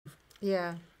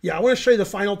Yeah. Yeah, I want to show you the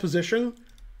final position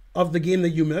of the game that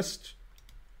you missed.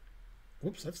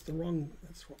 Whoops, that's the wrong.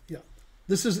 Yeah.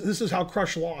 This is how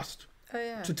Crush lost Oh,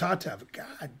 yeah. to Tatev.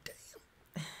 God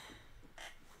damn.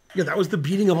 Yeah, that was the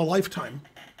beating of a lifetime.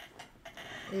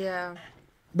 Yeah.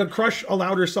 But Crush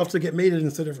allowed herself to get mated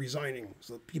instead of resigning.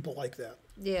 So people like that.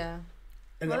 Yeah.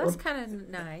 And Well, that's kind of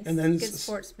nice. And then good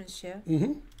sportsmanship.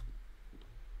 Mm-hmm.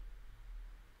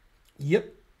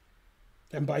 Yip.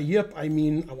 And by Yip, I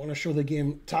mean, I want to show the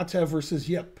game Tatev versus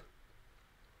Yip.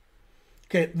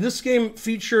 Okay, this game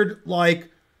featured like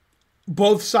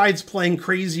both sides playing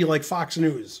crazy like Fox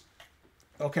News.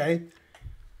 Okay?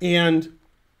 And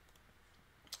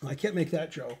I can't make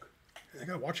that joke. I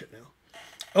gotta watch it now.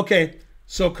 Okay,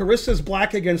 so Carissa's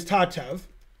black against Tatev.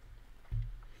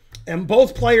 And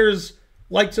both players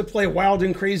like to play wild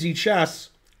and crazy chess.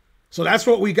 So that's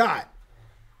what we got.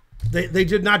 They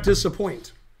did not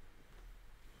disappoint.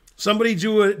 Somebody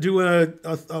do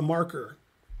a marker.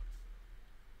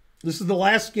 This is the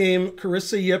last game.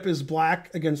 Carissa Yip is black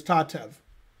against Tatev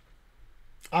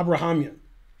Abrahamyan.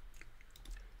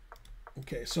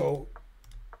 Okay, so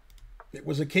it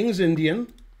was a King's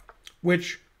Indian,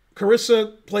 which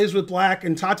Carissa plays with black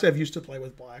and Tatev used to play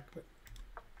with black. But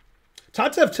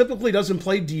Tatev typically doesn't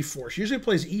play d4. She usually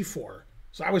plays e4.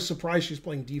 So I was surprised she's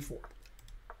playing d4.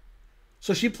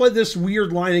 So she played this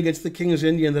weird line against the King's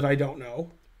Indian that I don't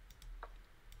know.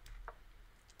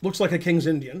 Looks like a King's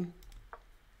Indian.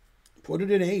 Put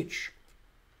it in H.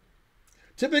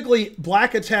 Typically,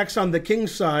 black attacks on the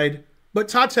king's side, but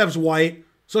Tatev's white,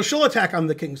 so she'll attack on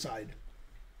the king's side.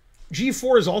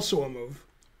 G4 is also a move,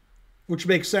 which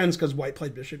makes sense because white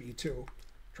played bishop E2.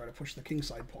 Try to push the king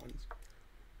side pawns.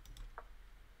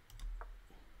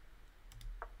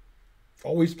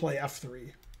 Always play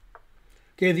F3.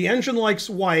 Okay, the engine likes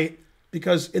white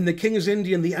because in the King's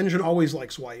Indian, the engine always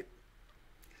likes white.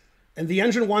 And the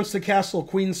engine wants to castle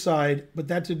queenside, but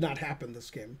that did not happen this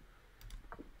game.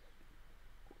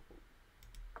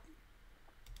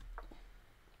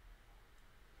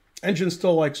 Engine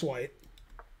still likes white.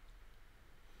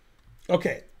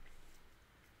 Okay.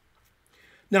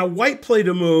 Now, white played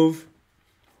a move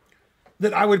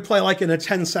that I would play like in a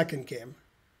 10-second game.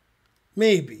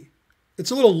 Maybe.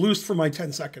 It's a little loose for my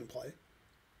 10-second play.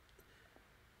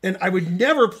 And I would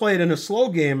never play it in a slow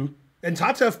game, and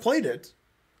Tatev played it.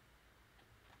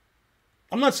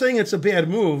 I'm not saying it's a bad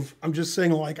move. I'm just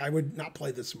saying, like, I would not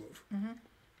play this move. Mm-hmm.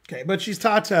 Okay, but she's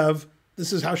Tatev.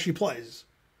 This is how she plays.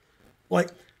 Like,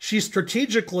 she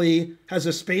strategically has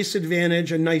a space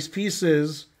advantage and nice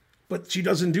pieces, but she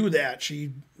doesn't do that.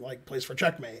 She, like, plays for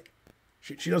checkmate.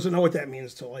 She doesn't know what that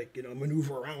means to, like, you know,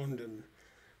 maneuver around. And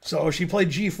so she played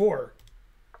G4.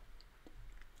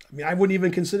 I mean, I wouldn't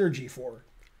even consider G4.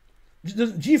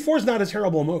 G4 is not a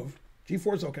terrible move.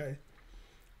 G4 is okay.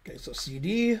 Okay, so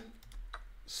CD,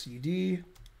 CD,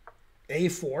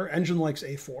 A4. Engine likes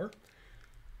A4.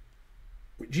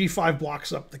 G5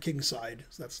 blocks up the king side,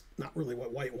 so that's not really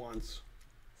what white wants.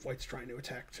 White's trying to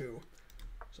attack too.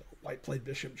 So white played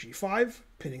bishop G5,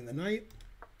 pinning the knight.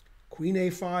 Queen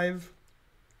A5.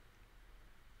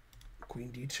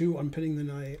 Queen D2, unpinning the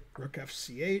knight. Rook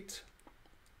FC8.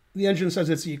 The engine says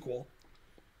it's equal.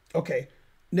 Okay,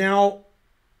 now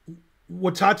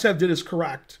what Tatev did is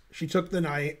correct. She took the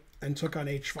knight and took on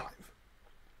H5.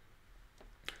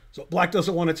 So black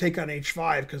doesn't want to take on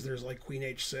H5 because there's like Queen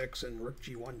H6 and Rook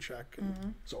G1 check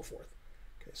and so forth.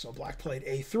 Okay, so black played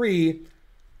A3.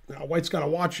 Now white's got to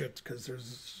watch it because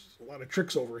there's a lot of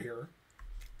tricks over here.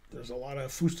 There's a lot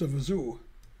of Fusta Vazoo.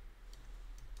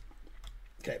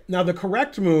 Okay, now the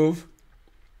correct move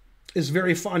is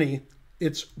very funny.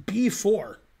 It's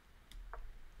B4.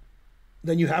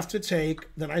 Then you have to take,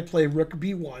 then I play Rook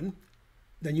B1.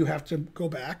 Then you have to go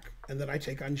back, and then I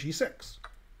take on G6.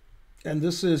 And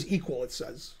this is equal, it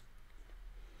says.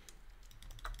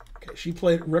 Okay, she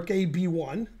played Rook A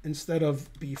B1 instead of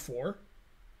B4.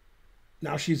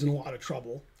 Now she's in a lot of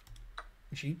trouble.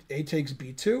 A takes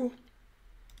B2.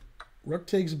 Rook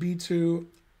takes B2.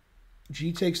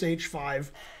 G takes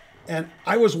H5. And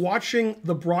I was watching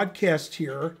the broadcast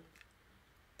here,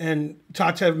 and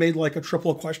Tatev made like a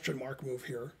triple question mark move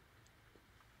here.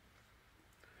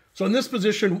 So in this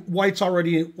position, white's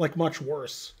already like much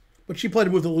worse. But she played a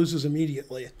move that loses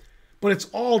immediately. But it's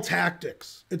all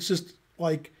tactics. It's just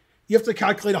like you have to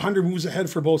calculate 100 moves ahead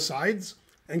for both sides,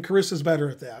 and Carissa's better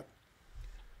at that.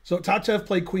 So Tatev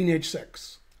played Queen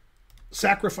H6,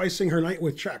 sacrificing her knight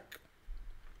with check.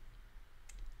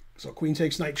 So Queen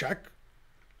takes knight check,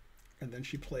 and then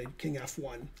she played King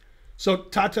F1. So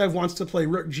Tatev wants to play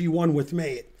Rook G1 with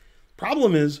mate.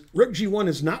 Problem is, Rook G1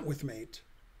 is not with mate.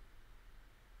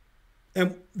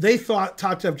 And they thought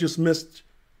Tatev just missed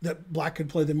that black could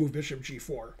play the move bishop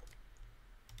g4.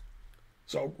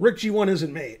 So rook g1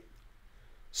 isn't mate.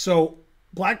 So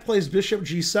black plays bishop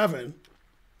g7.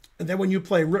 And then when you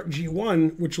play rook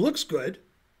g1, which looks good,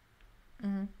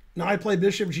 now I play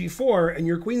bishop g4 and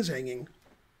your queen's hanging.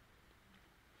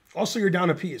 Also, you're down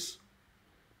a piece.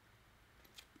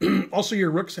 Also,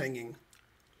 your rook's hanging.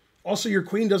 Also, your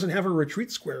queen doesn't have a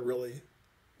retreat square, really.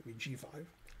 Maybe g5.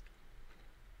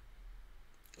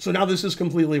 So now this is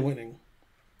completely winning.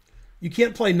 You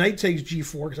can't play knight takes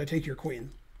g4 because I take your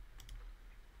queen.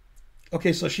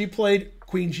 Okay, so she played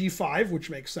queen g5, which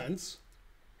makes sense.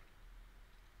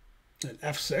 And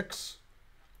f6,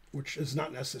 which is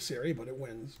not necessary, but it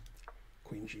wins.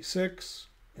 Queen g6,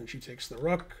 and she takes the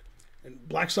rook. And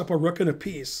black's up a rook and a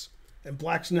piece. And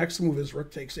black's next move is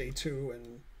rook takes a2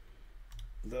 and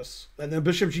this. And then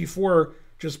bishop g4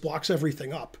 just blocks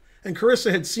everything up. And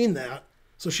Carissa had seen that,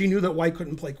 so she knew that white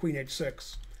couldn't play queen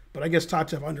h6. But I guess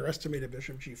Tatev underestimated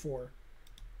bishop g4.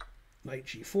 Knight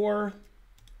g4,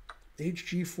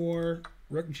 hg4,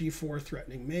 rook g4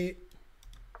 threatening mate,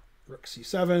 rook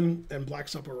c7, and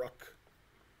black's up a rook.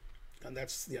 And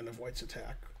that's the end of white's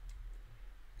attack.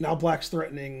 Now black's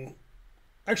threatening...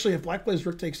 Actually, if black plays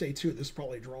rook takes a2, this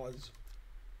probably draws.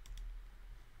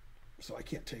 So I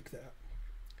can't take that.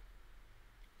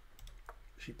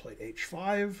 She played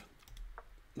h5,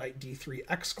 knight d3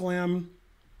 exclam.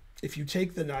 If you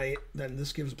take the knight, then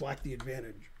this gives black the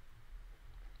advantage.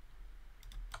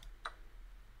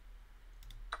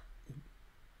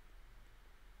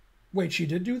 Wait, she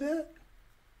did do that?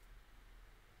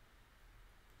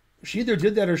 She either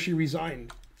did that or she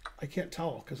resigned. I can't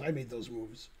tell because I made those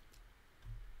moves.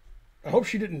 I hope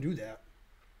she didn't do that.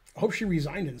 I hope she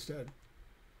resigned instead.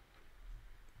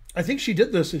 I think she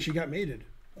did this and she got mated.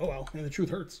 Oh well, man, the truth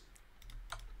hurts.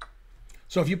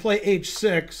 So if you play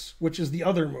h6, which is the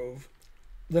other move,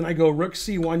 then I go rook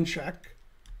c1 check,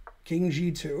 king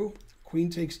g2,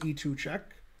 queen takes e2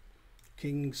 check,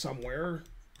 king somewhere,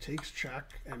 takes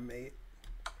check, and mate.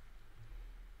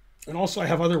 And also I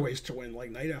have other ways to win,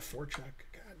 like knight f4 check.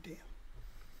 God damn.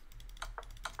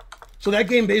 So that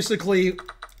game basically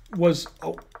was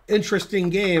an interesting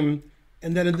game.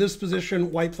 And then in this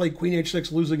position, white played queen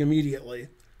h6, losing immediately.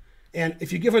 And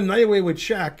if you give a knight away with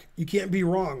check, you can't be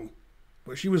wrong.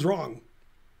 But she was wrong.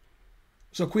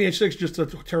 So queen h6 just a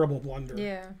terrible blunder.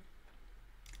 Yeah.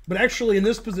 But actually in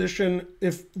this position,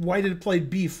 if white had played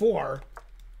b4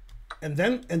 and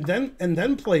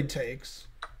then played takes,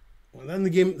 well then the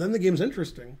game's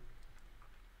interesting.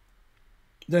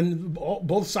 Then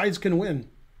both sides can win.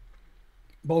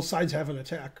 Both sides have an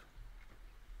attack.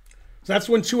 So that's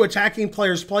when two attacking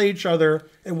players play each other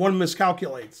and one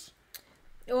miscalculates.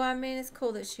 Well, I mean, it's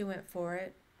cool that she went for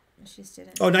it. She just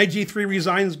didn't. Oh, knight g3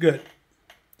 resigns, good.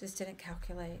 Just didn't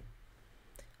calculate.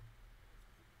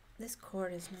 This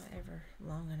cord is not ever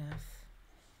long enough.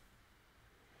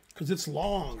 Because it's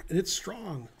long and it's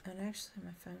strong. And actually,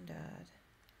 my phone died.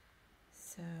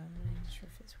 So I'm not sure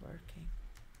if it's working.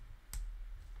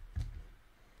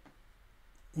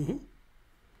 Mm-hmm.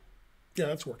 Yeah,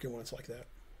 that's working when it's like that.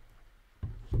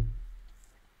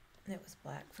 It was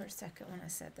black for a second when I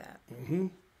said that. Mm-hmm.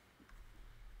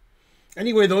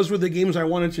 Anyway, those were the games I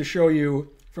wanted to show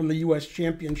you from the U.S.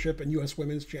 Championship and U.S.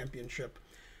 Women's Championship.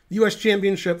 The U.S.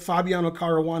 Championship, Fabiano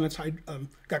Caruana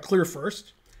got clear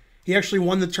first. He actually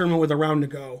won the tournament with a round to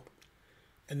go.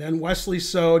 And then Wesley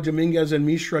So, Dominguez, and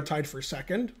Mishra tied for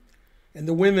second. And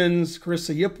the women's,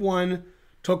 Carissa Yip won,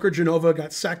 Toker Genova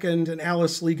got second, and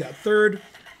Alice Lee got third.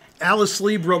 Alice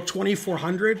Lee broke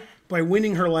 2,400 by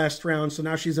winning her last round, so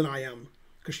now she's an IM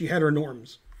because she had her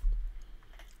norms.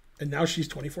 And now she's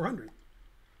 2,400.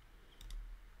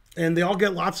 And they all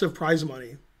get lots of prize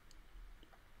money.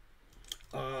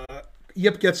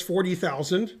 Yip gets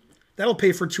 40,000. That'll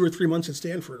pay for 2 or 3 months at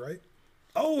Stanford, right?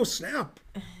 Oh, snap.